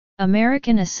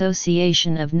American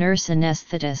Association of Nurse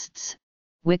Anesthetists,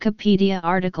 Wikipedia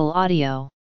article audio.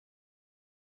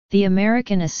 The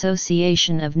American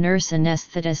Association of Nurse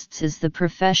Anesthetists is the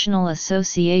professional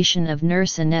association of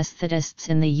nurse anesthetists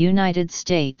in the United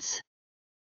States.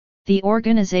 The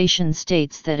organization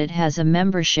states that it has a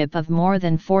membership of more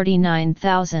than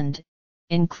 49,000,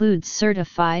 includes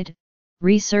certified,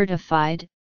 recertified,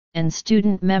 and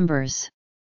student members.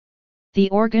 The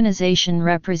organization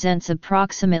represents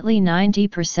approximately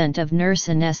 90% of nurse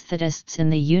anesthetists in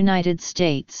the United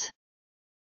States.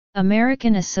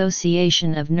 American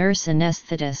Association of Nurse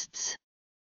Anesthetists.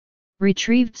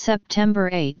 Retrieved September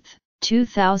 8,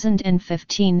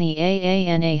 2015. The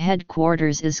AANA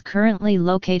headquarters is currently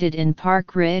located in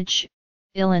Park Ridge,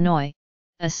 Illinois,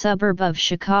 a suburb of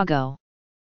Chicago.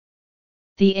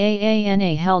 The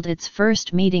AANA held its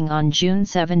first meeting on June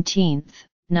 17,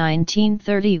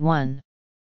 1931.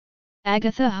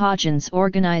 Agatha Hodgins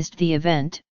organized the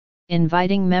event,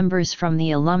 inviting members from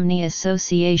the Alumni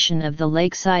Association of the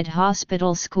Lakeside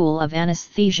Hospital School of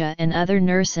Anesthesia and other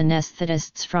nurse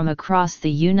anesthetists from across the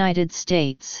United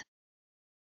States.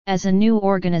 As a new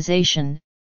organization,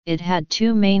 it had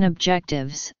two main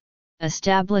objectives: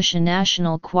 establish a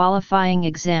national qualifying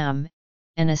exam,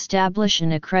 and establish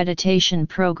an accreditation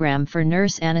program for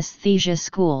nurse anesthesia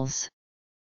schools.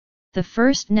 The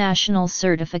first national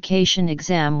certification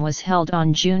exam was held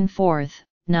on June 4,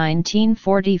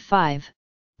 1945,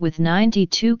 with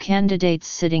 92 candidates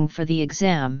sitting for the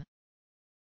exam.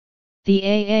 The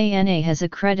AANA has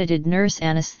accredited nurse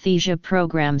anesthesia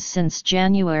programs since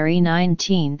January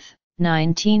 19,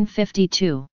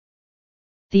 1952.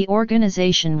 The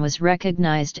organization was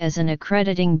recognized as an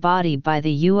accrediting body by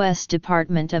the U.S.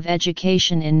 Department of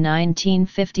Education in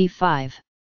 1955.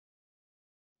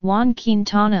 Juan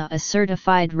Quintana, a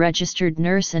certified registered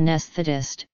nurse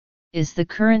anesthetist, is the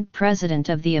current president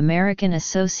of the American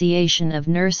Association of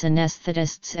Nurse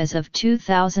Anesthetists as of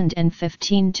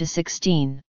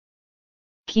 2015-16.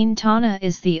 Quintana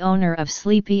is the owner of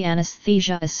Sleepy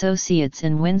Anesthesia Associates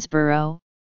in Winsboro,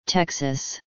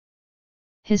 Texas.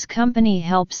 His company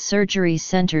helps surgery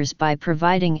centers by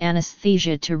providing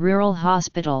anesthesia to rural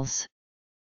hospitals.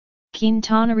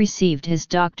 Quintana received his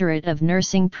Doctorate of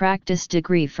Nursing Practice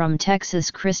degree from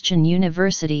Texas Christian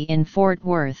University in Fort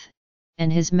Worth, and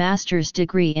his master's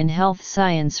degree in health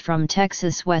science from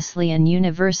Texas Wesleyan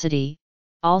University,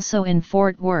 also in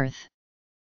Fort Worth.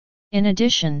 In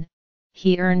addition,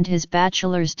 he earned his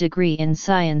bachelor's degree in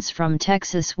science from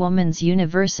Texas Woman's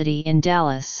University in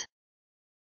Dallas.